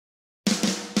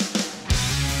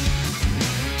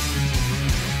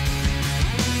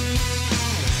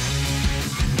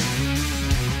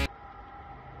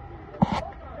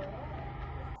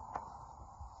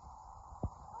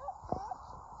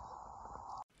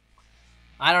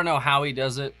I don't know how he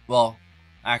does it. Well,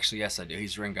 actually, yes, I do.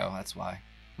 He's Ringo. That's why. I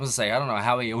was gonna say, I don't know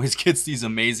how he always gets these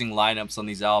amazing lineups on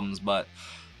these albums, but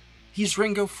he's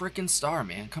Ringo freaking Starr,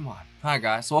 man. Come on. Hi,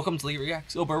 guys. Welcome to Elite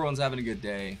Reacts. Hope everyone's having a good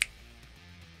day.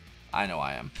 I know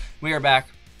I am. We are back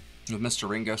with Mr.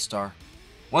 Ringo Starr.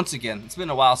 Once again, it's been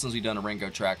a while since we've done a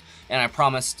Ringo track, and I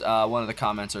promised one of the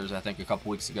commenters, I think a couple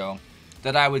weeks ago,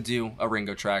 that I would do a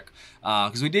Ringo track,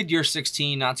 because we did Year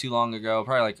 16 not too long ago,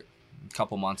 probably like a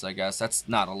couple months, I guess. That's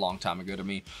not a long time ago to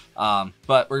me,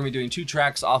 but we're going to be doing 2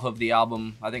 tracks off of the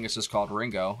album. I think it's just called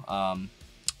Ringo.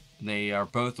 They are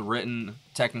both written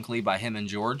technically by him and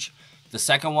George. The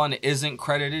second one isn't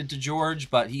credited to George,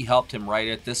 but he helped him write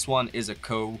it. This one is a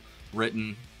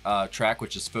co-written track,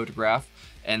 which is Photograph.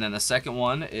 And then the second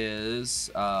one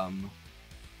is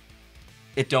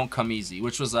It Don't Come Easy,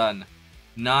 which was a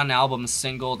non-album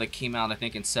single that came out, I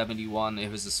think, in '71. It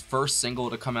was his first single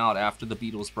to come out after the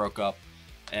Beatles broke up.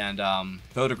 And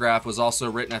Photograph was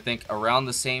also written, I think, around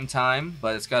the same time,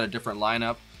 but it's got a different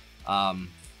lineup.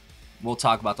 We'll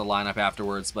talk about the lineup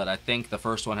afterwards, but I think the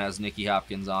first one has Nicky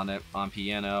Hopkins on it, on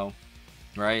piano,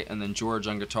 right? And then George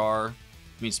on guitar.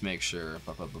 Let me just make sure.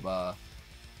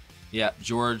 Yeah,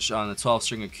 George on the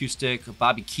 12-string acoustic,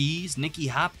 Bobby Keys, Nicky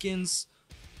Hopkins,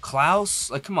 Klaus,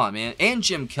 like, come on, man, and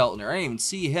Jim Keltner. I didn't even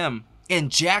see him.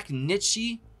 And Jack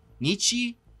Nietzsche.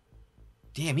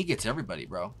 Damn, he gets everybody,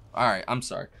 bro. All right, I'm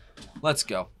sorry. Let's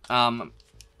go.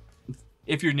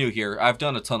 If you're new here, I've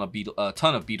done a ton of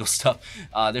Beatles stuff.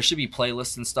 There should be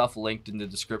playlists and stuff linked in the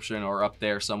description or up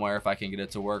there somewhere if I can get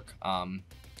it to work. And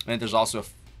there's also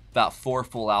about 4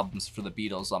 full albums for the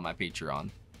Beatles on my Patreon.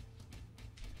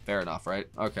 Fair enough, right?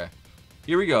 Okay.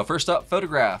 Here we go. First up,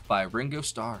 Photograph by Ringo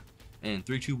Starr. And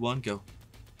 3, 2, 1, go.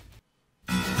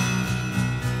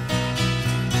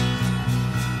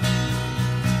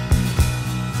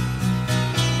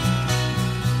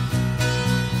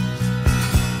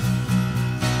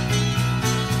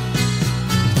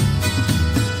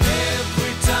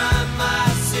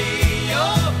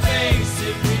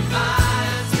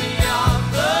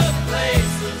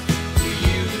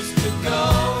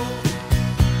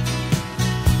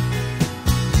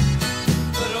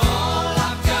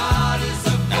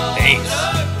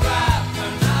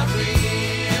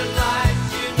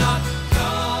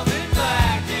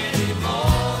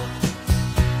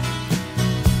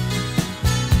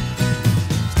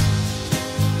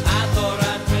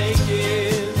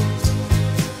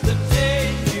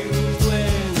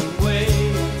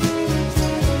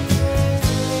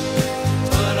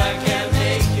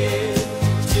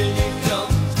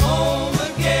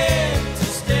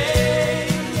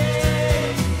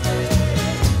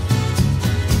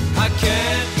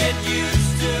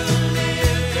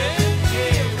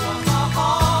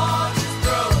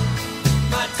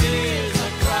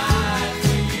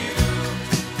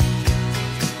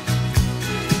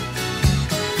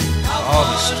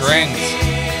 Strings.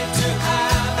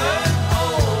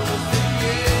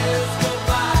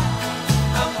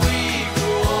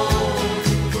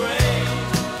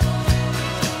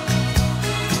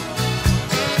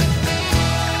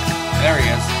 There he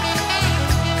is.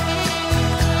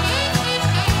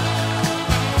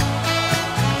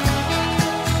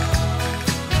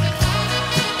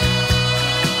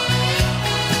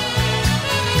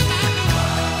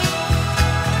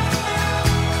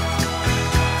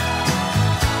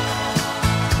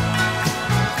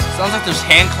 Sounds like there's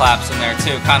hand claps in there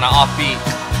too, kind of offbeat.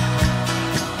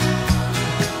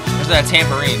 There's that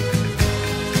tambourine.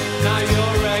 Now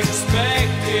you're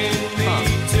expecting me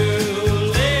to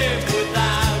live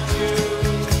without you,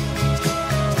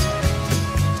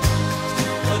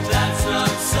 but that's not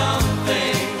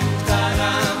something that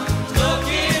I'm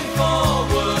looking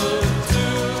forward to.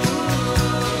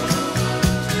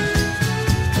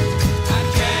 I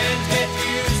can't get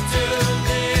used to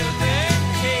living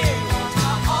here.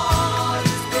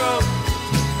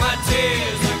 My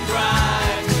tears are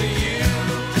crying for you.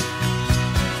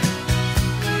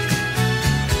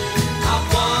 I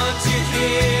want you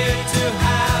here to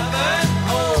have an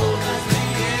hold as the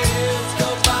years go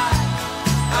by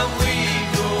and we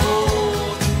grow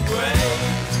old and gray.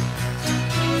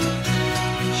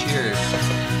 Cheers.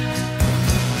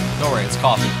 Don't worry, it's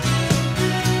coffee.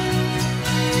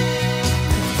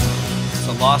 It's a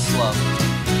lost love.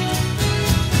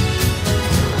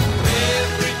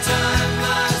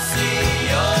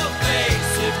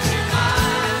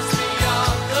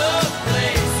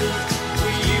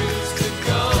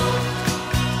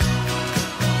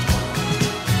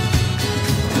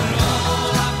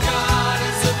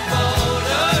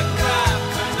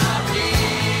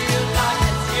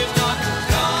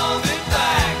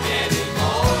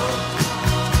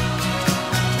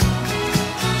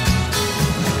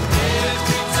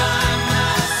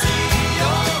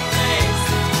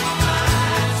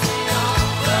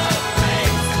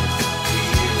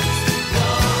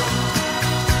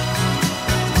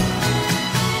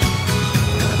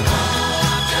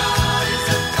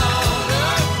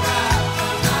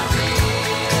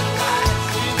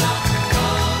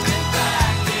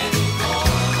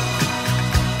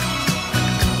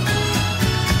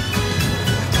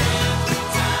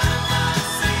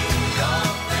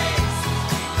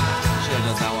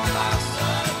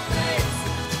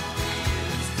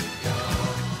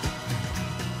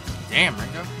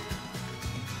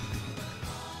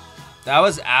 That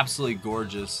was absolutely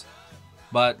gorgeous.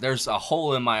 But there's a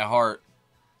hole in my heart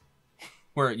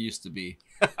where it used to be.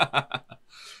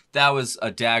 That was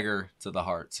a dagger to the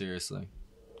heart, seriously.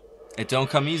 It don't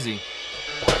come easy.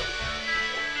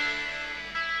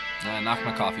 I knocked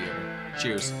my coffee over.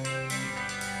 Cheers.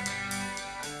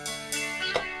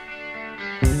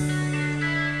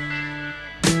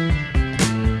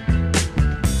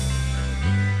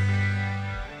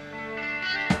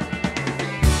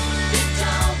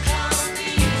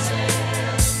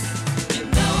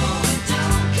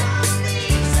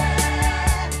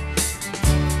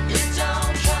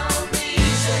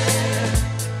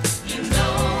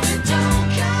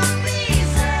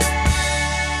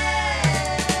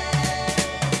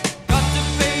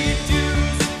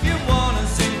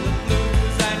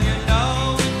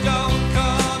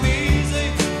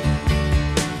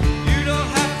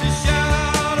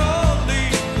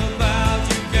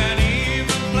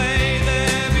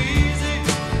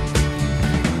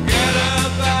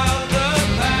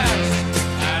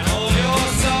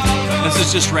 This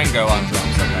is just Ringo on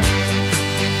drums, okay.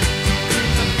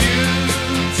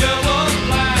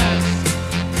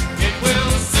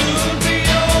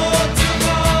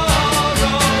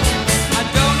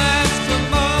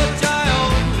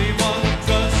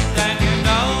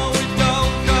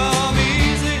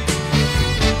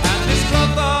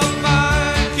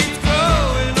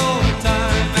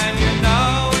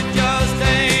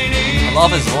 I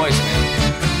love his voice, man.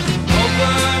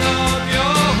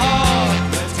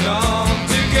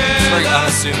 Very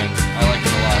unassuming. I like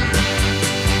it a lot.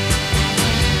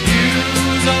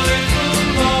 Use a little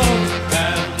more,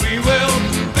 and we will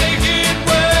make it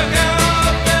work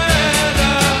out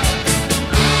better.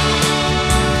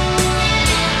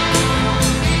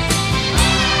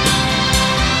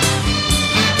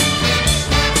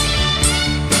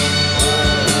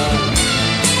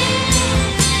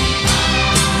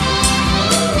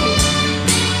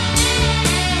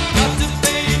 Got to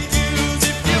pay dues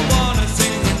if you wanna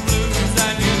sing the blues,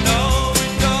 and you know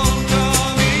it don't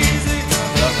come easy.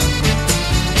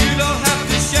 You don't have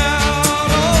to shout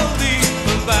or leap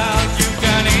about. You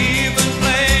can even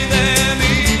play them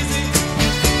easy.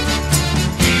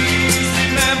 Easy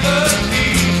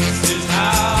melodies is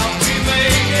how we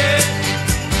make it.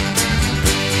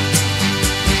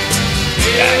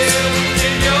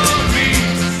 Within your reach,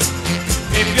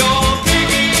 if you're big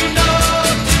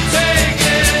enough to take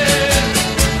it.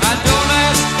 I don't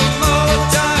ask for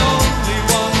much, I only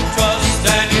want trust,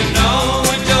 and you know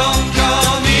it don't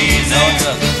come easy.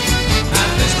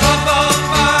 And this love of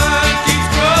mine keeps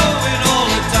growing all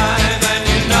the time, and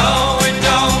you know it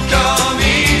don't come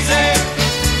easy.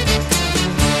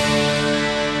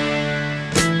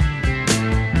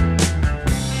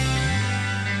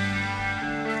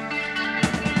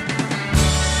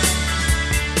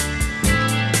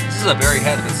 This is a very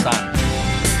ahead of its time.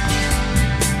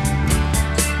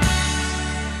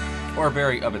 Or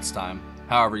very of its time,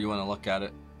 however you want to look at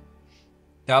it.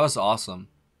 That was awesome.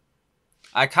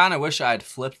 I kind of wish I had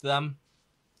flipped them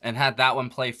and had that one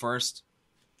play first,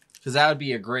 because that would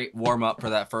be a great warm-up for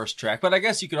that first track. But I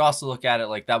guess you could also look at it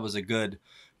like that was a good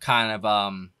kind of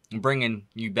bringing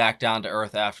you back down to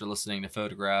earth after listening to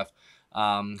Photograph.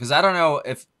 Because I don't know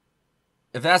if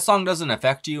that song doesn't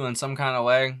affect you in some kind of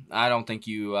way, I don't think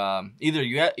you either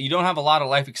you don't have a lot of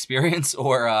life experience,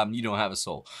 or you don't have a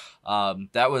soul.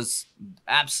 That was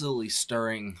absolutely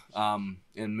stirring and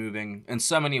moving in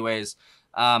so many ways.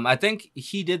 I think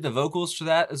he did the vocals for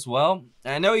that as well.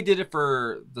 And I know he did it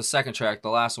for the second track, the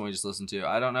last one we just listened to.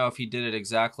 I don't know if he did it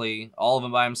exactly all of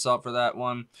them by himself for that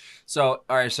one. So,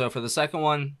 all right, so for the second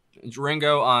one,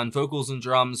 Ringo on vocals and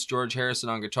drums, George Harrison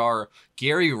on guitar,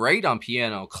 Gary Wright on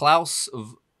piano, Klaus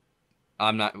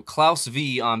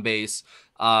V on bass,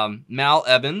 Mal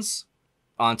Evans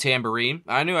on tambourine.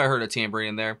 I knew I heard a tambourine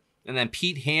in there. And then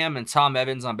Pete Ham and Tom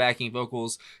Evans on backing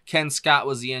vocals. Ken Scott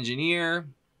was the engineer.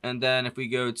 And then if we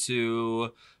go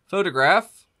to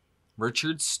Photograph,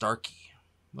 Richard Starkey.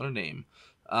 What a name.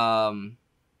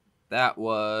 That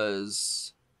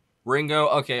was Ringo,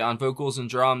 okay, on vocals and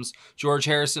drums. George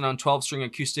Harrison on 12-string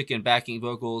acoustic and backing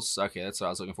vocals. Okay, that's what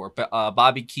I was looking for.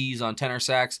 Bobby Keys on tenor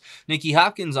sax. Nicky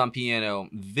Hopkins on piano.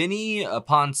 Vinny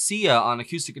Poncia on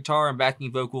acoustic guitar and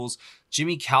backing vocals.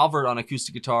 Jimmy Calvert on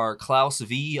acoustic guitar. Klaus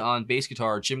V on bass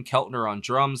guitar. Jim Keltner on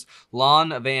drums.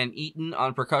 Lon Van Eaton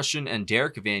on percussion. And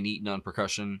Derek Van Eaton on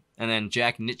percussion. And then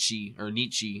Jack Nietzsche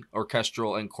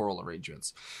orchestral and choral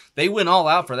arrangements. They went all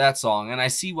out for that song, and I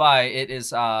see why it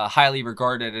is highly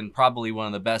regarded and probably one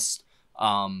of the best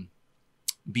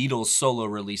Beatles solo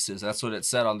releases. That's what it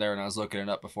said on there, and I was looking it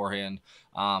up beforehand.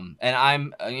 And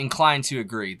I'm inclined to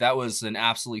agree. That was an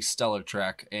absolutely stellar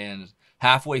track, and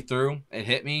halfway through, it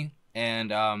hit me,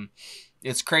 and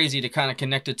it's crazy to kind of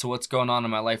connect it to what's going on in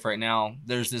my life right now.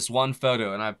 There's this one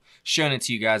photo, and I've shown it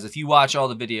to you guys. If you watch all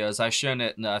the videos, I've shown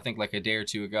it, I think, like a day or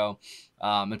two ago.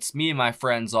 It's me and my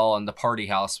friends all in the party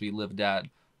house we lived at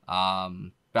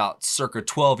about circa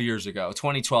 12 years ago,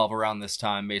 2012, around this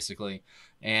time, basically.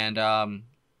 And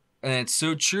it's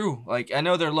so true. Like, I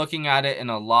know they're looking at it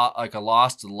in a lot, like a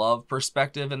lost love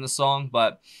perspective in the song,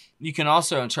 but you can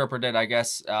also interpret it, I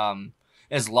guess,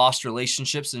 as lost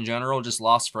relationships in general, just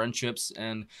lost friendships.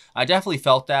 And I definitely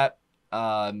felt that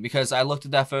because I looked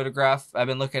at that photograph. I've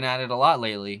been looking at it a lot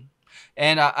lately.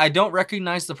 And I don't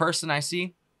recognize the person I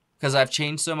see because I've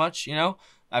changed so much, you know.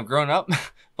 I've grown up.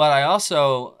 But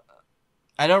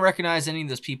I don't recognize any of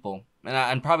those people. And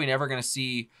I'm probably never going to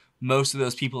see most of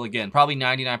those people again. Probably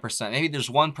 99%. Maybe there's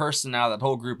one person out of that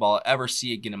whole group I'll ever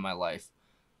see again in my life.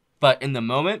 But in the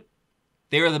moment,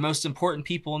 they are the most important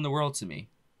people in the world to me.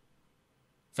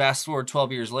 Fast forward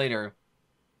 12 years later,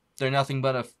 they're nothing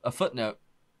but a footnote,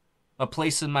 a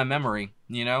place in my memory,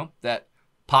 you know, that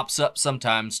pops up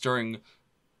sometimes during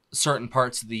certain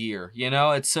parts of the year. You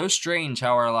know, it's so strange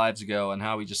how our lives go and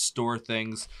how we just store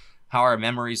things, how our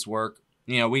memories work.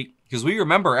 You know, because we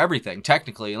remember everything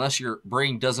technically, unless your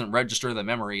brain doesn't register the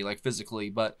memory like physically,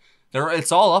 but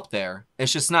it's all up there.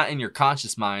 It's just not in your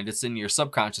conscious mind. It's in your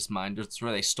subconscious mind. It's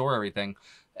where they store everything.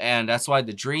 And that's why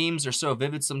the dreams are so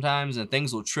vivid sometimes, and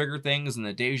things will trigger things, and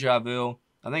the deja vu.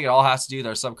 I think it all has to do with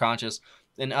our subconscious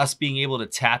and us being able to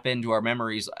tap into our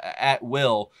memories at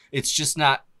will. It's just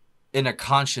not in a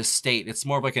conscious state. It's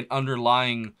more of like an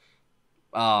underlying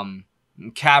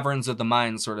caverns of the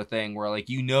mind sort of thing, where like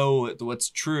you know what's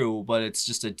true, but it's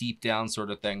just a deep down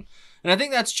sort of thing. And I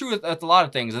think that's true with a lot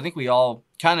of things. I think we all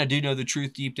kind of do know the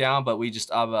truth deep down, but we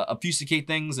just obfuscate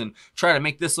things and try to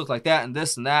make this look like that and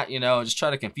this and that, you know, and just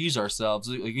try to confuse ourselves.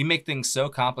 We make things so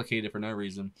complicated for no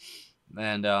reason.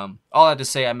 And all that to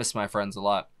say, I miss my friends a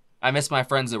lot. I miss my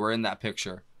friends that were in that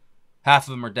picture. Half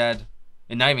of them are dead,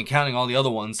 and not even counting all the other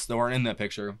ones that weren't in that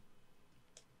picture.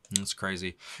 It's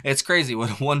crazy. It's crazy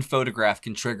what one photograph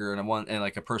can trigger in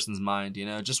like a person's mind, you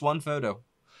know, just one photo.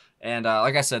 And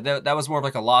like I said, that was more of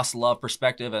like a lost love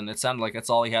perspective, and it sounded like that's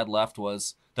all he had left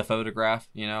was the photograph,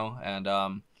 you know.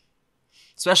 And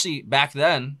especially back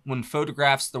then when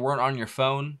photographs, they weren't on your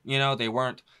phone, you know, they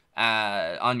weren't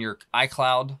on your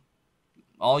iCloud.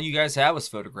 All you guys had was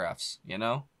photographs, you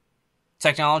know.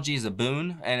 Technology is a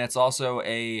boon, and it's also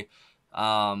a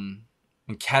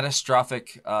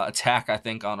catastrophic attack, I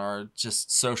think, on our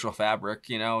just social fabric,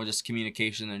 you know, just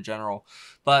communication in general.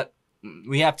 But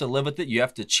we have to live with it. You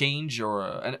have to change,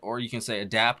 or you can say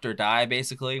adapt or die,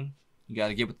 basically. You got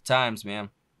to get with the times,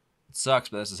 man. It sucks,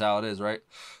 but this is how it is, right?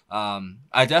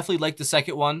 I definitely like the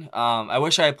second one. I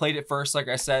wish I had played it first, like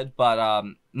I said, but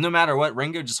no matter what,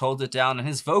 Ringo just holds it down. And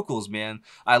his vocals, man,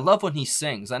 I love when he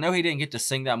sings. I know he didn't get to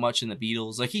sing that much in the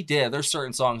Beatles. Like, he did. There's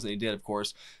certain songs that he did, of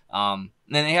course. And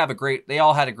they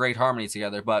all had a great harmony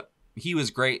together, but he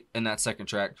was great in that second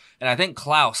track. And I think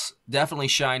Klaus definitely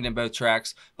shined in both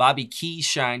tracks. Bobby Keys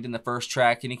shined in the first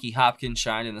track, and Nicky Hopkins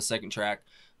shined in the second track.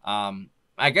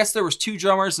 I guess there was 2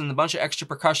 drummers and a bunch of extra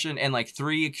percussion and like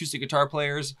 3 acoustic guitar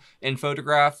players in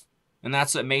Photograph. And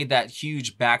that's what made that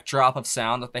huge backdrop of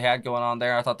sound that they had going on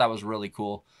there. I thought that was really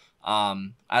cool.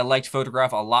 I liked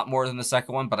Photograph a lot more than the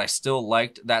second one, but I still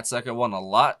liked that second one a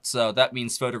lot. So that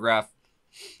means Photograph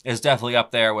is definitely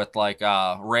up there with like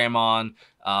Ramon,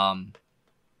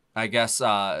 I guess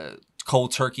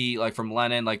Cold Turkey, like from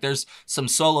Lennon. Like, there's some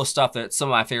solo stuff that's some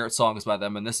of my favorite songs by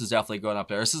them, and this is definitely going up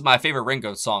there. This is my favorite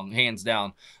Ringo song, hands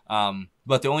down.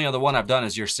 But the only other one I've done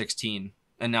is You're 16,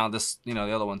 and now this, you know,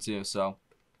 the other one too. So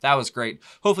that was great.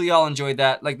 Hopefully y'all enjoyed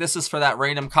that. Like, this is for that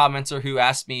random commenter who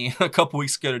asked me a couple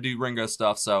weeks ago to do Ringo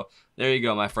stuff. So there you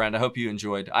go, my friend. I hope you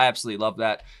enjoyed. I absolutely love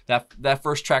that. That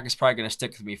first track is probably going to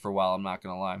stick with me for a while. I'm not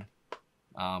going to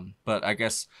lie. But I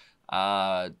guess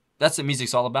that's what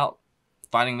music's all about.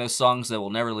 Finding those songs that will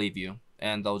never leave you,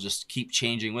 and they'll just keep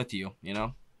changing with you, you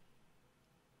know?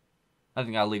 I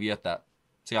think I'll leave you at that.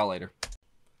 See y'all later.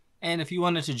 And if you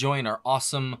wanted to join our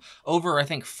awesome, over, I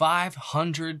think,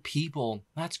 500 people,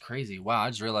 that's crazy. Wow, I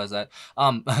just realized that.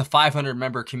 500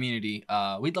 member community.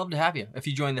 We'd love to have you. If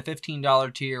you join the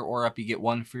 $15 tier or up, you get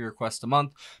 1 free request a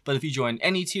month. But if you join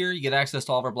any tier, you get access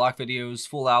to all of our block videos,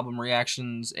 full album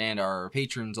reactions, and our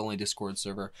patrons only Discord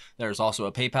server. There's also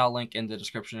a PayPal link in the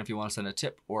description if you want to send a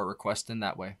tip or a request in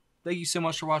that way. Thank you so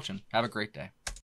much for watching. Have a great day.